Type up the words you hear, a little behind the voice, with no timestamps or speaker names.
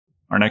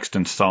Our next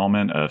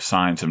installment of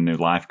Signs of New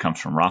Life comes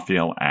from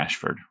Raphael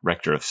Ashford,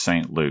 rector of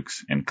St.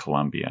 Luke's in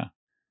Columbia.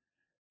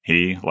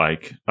 He,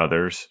 like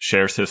others,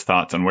 shares his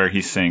thoughts on where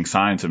he's seeing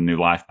signs of new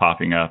life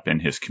popping up in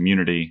his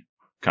community,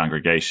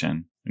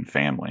 congregation, and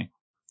family.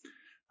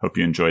 Hope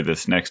you enjoy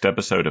this next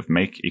episode of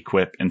Make,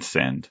 Equip, and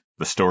Send,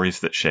 the stories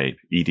that shape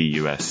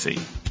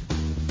EDUSC.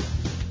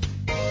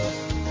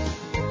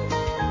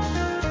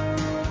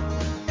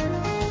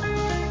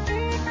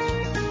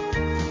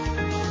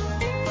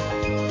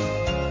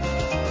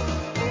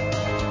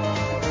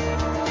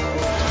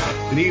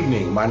 Good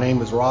evening. My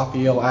name is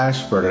Raphael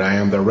Ashford, and I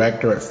am the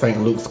rector at St.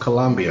 Luke's,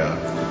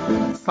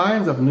 Columbia.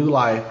 Signs of new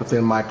life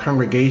within my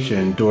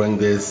congregation during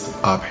this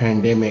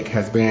pandemic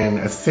has been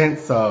a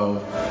sense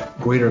of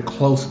greater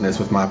closeness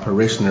with my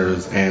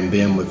parishioners and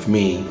them with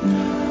me.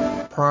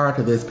 Prior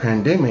to this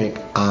pandemic,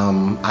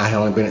 I had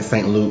only been at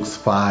St. Luke's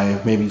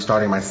maybe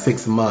starting my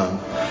 6th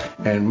month,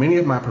 and many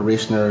of my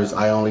parishioners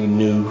I only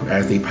knew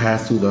as they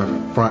passed through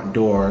the front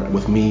door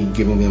with me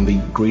giving them the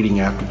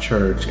greeting after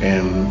church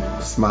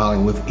and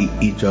smiling with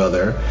each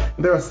other.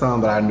 There are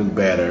some that I knew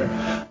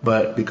better,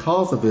 but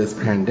because of this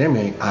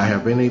pandemic, I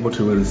have been able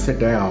to really sit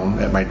down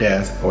at my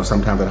desk or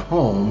sometimes at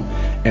home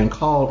and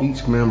call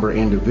each member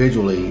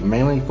individually,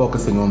 mainly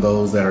focusing on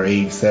those that are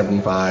age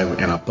 75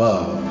 and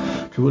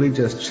above, to really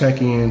just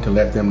check in, to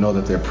let them know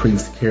that their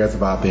priest cares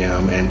about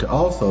them, and to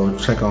also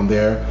check on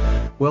their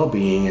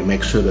well-being and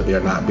make sure that they're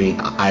not being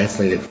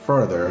isolated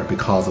further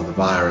because of the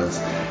virus.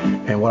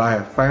 And what I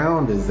have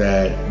found is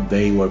that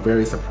they were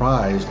very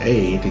surprised,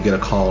 to get a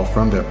call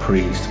from their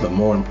priest, but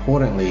more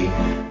importantly,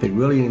 they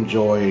really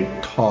enjoyed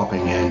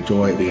talking and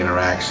enjoyed the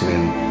interaction.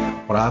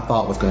 And what I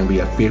thought was going to be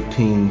a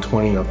 15,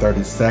 20, or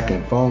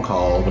 30-second phone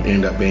call would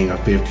end up being a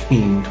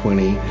 15,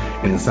 20,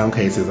 and in some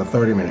cases a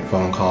 30-minute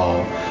phone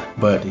call.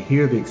 But to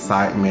hear the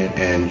excitement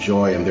and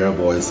joy in their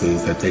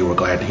voices that they were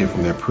glad to hear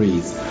from their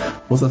priest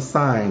was a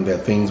sign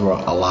that things were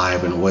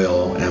alive and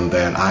well, and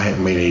that I had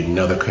made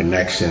another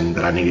connection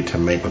that I needed to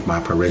make with my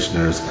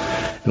parishioners.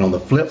 And on the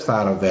flip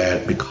side of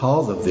that,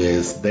 because of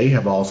this, they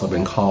have also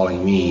been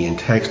calling me and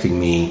texting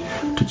me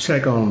to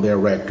check on their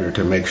rector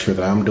to make sure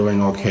that I'm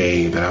doing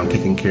okay, that I'm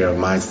taking care of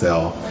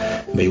myself.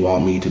 They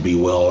want me to be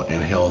well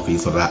and healthy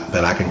so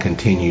that I can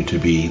continue to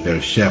be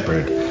their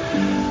shepherd.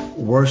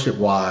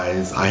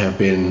 Worship-wise, I have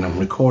been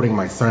recording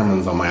my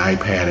sermons on my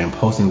iPad and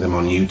posting them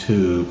on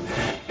YouTube,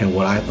 and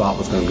what I thought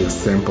was going to be a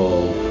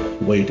simple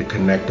way to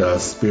connect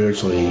us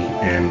spiritually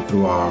and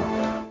through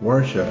our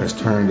worship has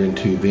turned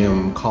into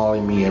them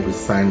calling me every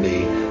Sunday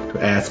to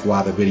ask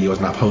why the video is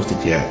not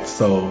posted yet.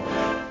 So,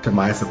 to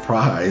my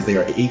surprise, they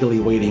are eagerly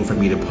waiting for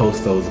me to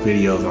post those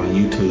videos on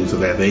YouTube so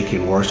that they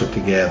can worship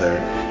together,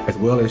 as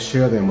well as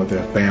share them with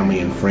their family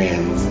and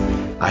friends.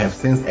 I have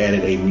since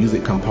added a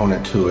music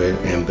component to it,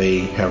 and they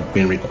have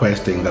been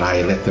requesting that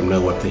I let them know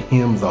what the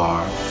hymns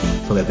are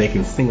so that they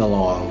can sing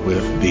along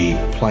with the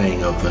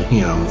playing of the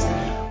hymns,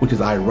 which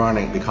is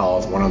ironic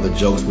because one of the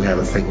jokes we have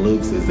at St.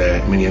 Luke's is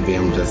that many of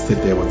them just sit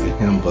there with the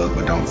hymn book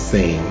but don't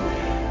sing.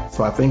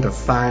 So I think a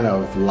sign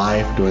of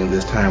life during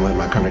this time with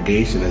my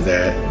congregation is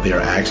that they're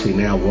actually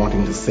now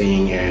wanting to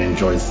sing and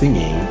enjoy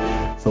singing.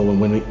 So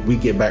when we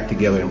get back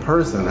together in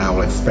person, I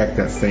will expect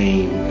that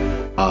same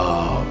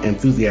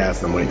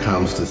enthusiasm when it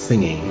comes to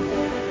singing.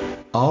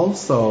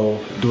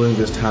 Also, during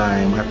this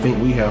time, I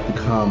think we have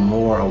become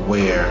more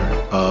aware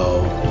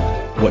of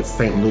what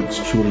St. Luke's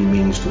truly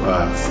means to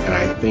us. And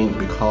I think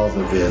because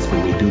of this,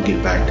 when we do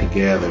get back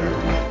together,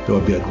 there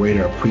will be a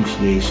greater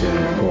appreciation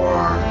for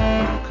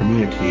our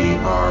community,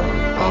 our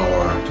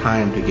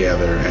time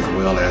together, as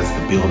well as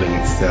the building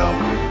itself.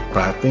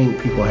 But I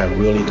think people have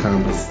really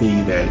come to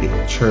see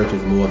that church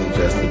is more than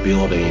just the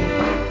building,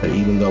 that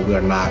even though we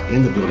are not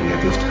in the building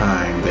at this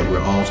time, that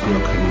we're all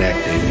still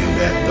connected,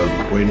 and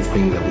that the greatest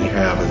thing that we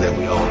have is that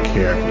we all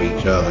care for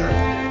each other.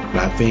 And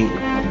I think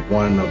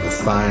one of the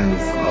signs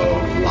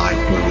of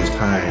life during this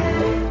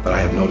time that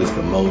I have noticed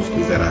the most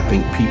is that I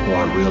think people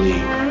are really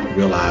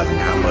realizing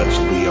how much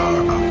we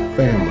are a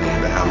family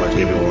and how much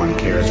everyone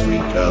cares for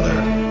each other,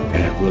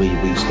 and have really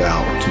reached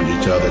out to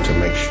each other to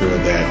make sure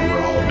that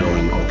we're all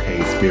doing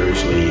okay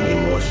spiritually,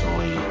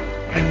 emotionally,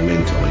 and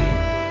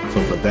mentally.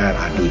 So for that,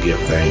 I do give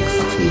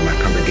thanks to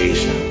my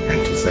congregation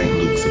and to St.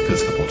 Luke's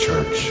Episcopal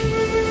Church.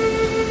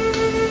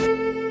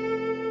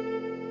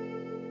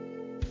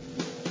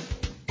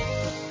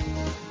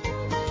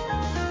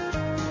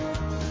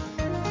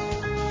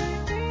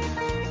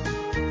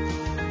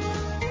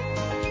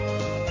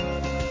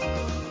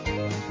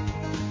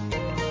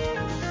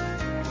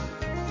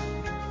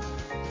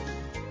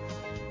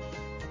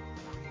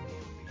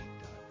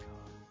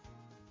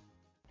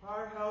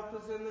 Our help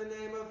is in the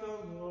name of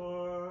the Lord.